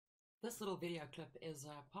This little video clip is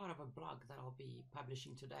part of a blog that I'll be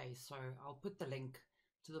publishing today, so I'll put the link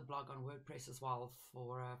to the blog on WordPress as well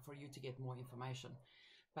for you to get more information.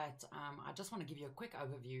 But I just want to give you a quick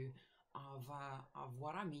overview of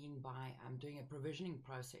what I mean by doing a provisioning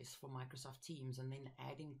process for Microsoft Teams and then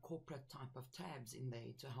adding corporate type of tabs in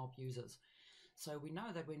there to help users. So we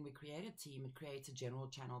know that when we create a team, it creates a general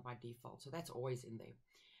channel by default, so that's always in there.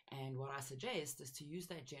 And what I suggest is to use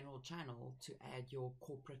that general channel to add your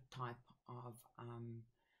corporate type of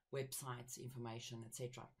websites, information,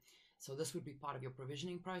 etc. So this would be part of your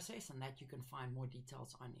provisioning process, and that you can find more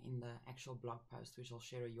details on in the actual blog post, which I'll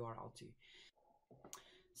share a URL to.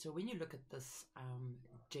 So when you look at this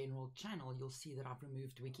general channel, you'll see that I've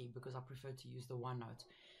removed Wiki because I prefer to use the OneNote.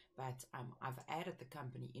 But I've added the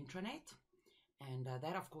company intranet. And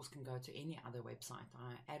that, of course, can go to any other website.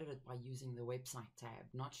 I added it by using the website tab,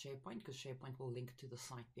 not SharePoint, because SharePoint will link to the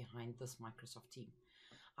site behind this Microsoft team.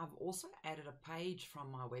 I've also added a page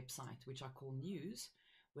from my website, which I call News,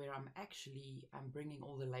 where I'm actually bringing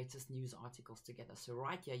all the latest news articles together. So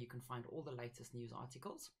right here, you can find all the latest news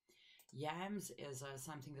articles. Yams is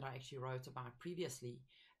something that I actually wrote about previously,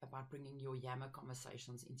 about bringing your Yammer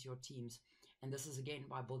conversations into your teams. And this is, again,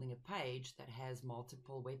 by building a page that has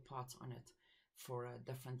multiple web parts on it for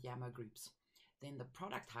different Yammer groups. Then the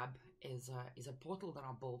product hub is a portal that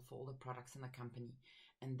I built for all the products in the company,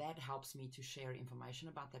 and that helps me to share information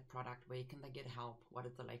about that product. Where can they get help? What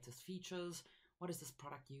are the latest features? What is this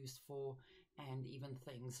product used for? And even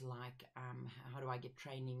things like how do I get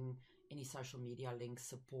training, any social media links,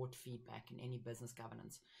 support, feedback, and any business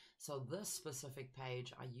governance. So this specific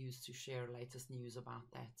page I use to share latest news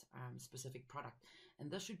about that specific product. And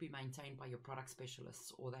this should be maintained by your product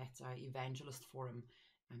specialists or that evangelist forum,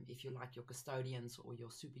 if you like, your custodians or your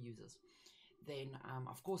super users. Then,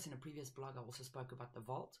 of course, in a previous blog, I also spoke about the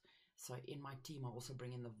vault. So in my team, I also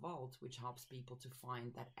bring in the vault, which helps people to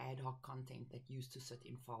find that ad hoc content that used to sit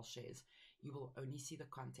in file shares. You will only see the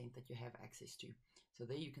content that you have access to. So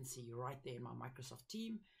there you can see right there in my Microsoft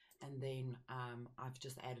team. And then I've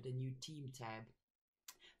just added a new team tab.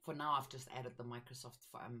 For now, I've just added the Microsoft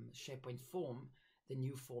SharePoint form, the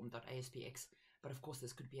new form.aspx. But of course,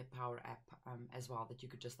 this could be a Power App as well that you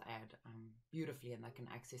could just add beautifully, and they can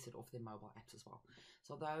access it off their mobile apps as well.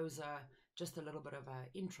 So those are just a little bit of an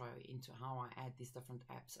intro into how I add these different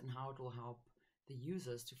apps and how it will help the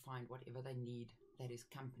users to find whatever they need that is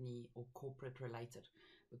company or corporate related,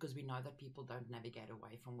 because we know that people don't navigate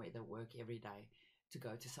away from where they work every day to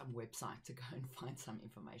go to some website to go and find some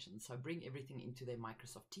information. So bring everything into their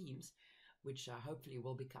Microsoft Teams, which hopefully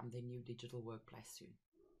will become their new digital workplace soon.